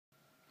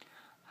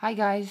Hi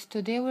guys,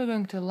 today we're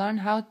going to learn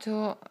how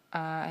to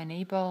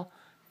enable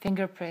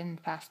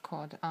fingerprint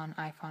passcode on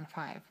iPhone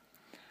 5.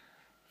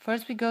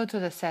 First we go to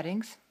the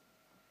settings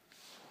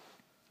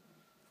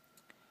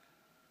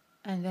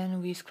and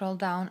then we scroll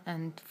down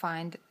and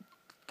find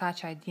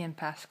Touch ID and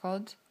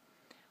passcode.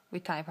 We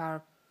type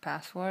our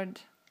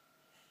password.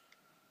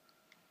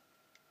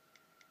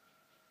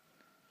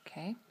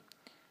 Okay,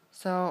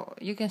 so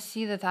you can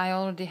see that I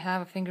already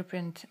have a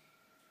fingerprint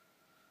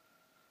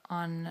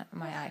on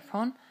my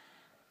iPhone.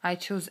 I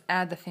choose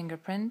add a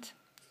fingerprint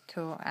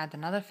to add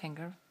another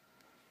finger,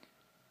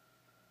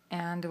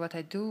 and what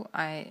I do,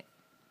 I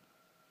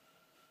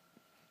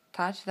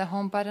touch the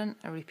home button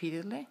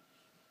repeatedly.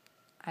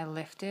 I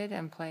lift it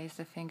and place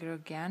the finger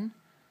again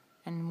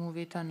and move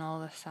it on all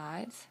the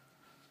sides.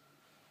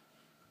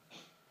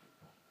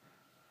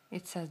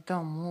 It says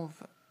don't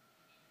move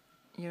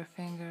your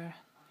finger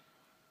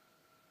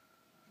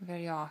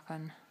very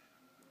often.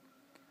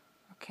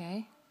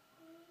 Okay,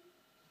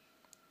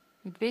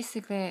 it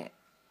basically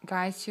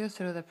guides you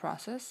through the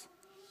process.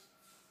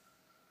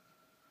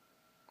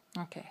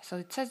 Okay, so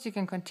it says you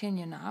can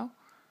continue now,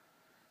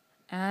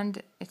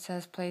 and it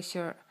says place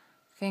your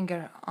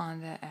finger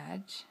on the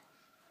edge.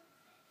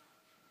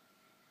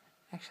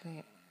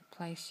 Actually,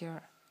 place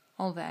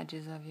all the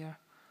edges of your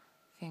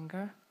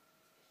finger.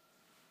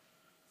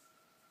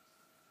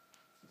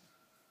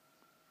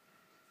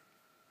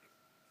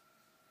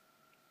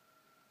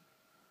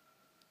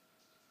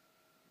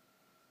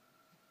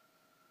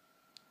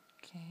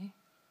 Okay.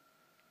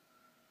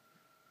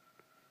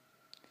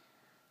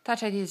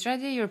 Touch ID is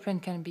ready. Your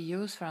print can be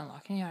used for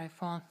unlocking your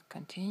iPhone.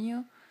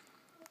 Continue.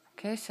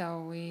 Okay,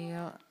 so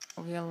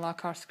we'll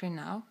lock our screen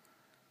now,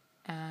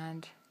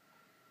 and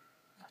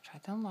I'll try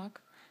to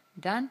unlock.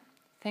 Done.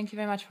 Thank you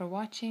very much for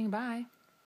watching. Bye.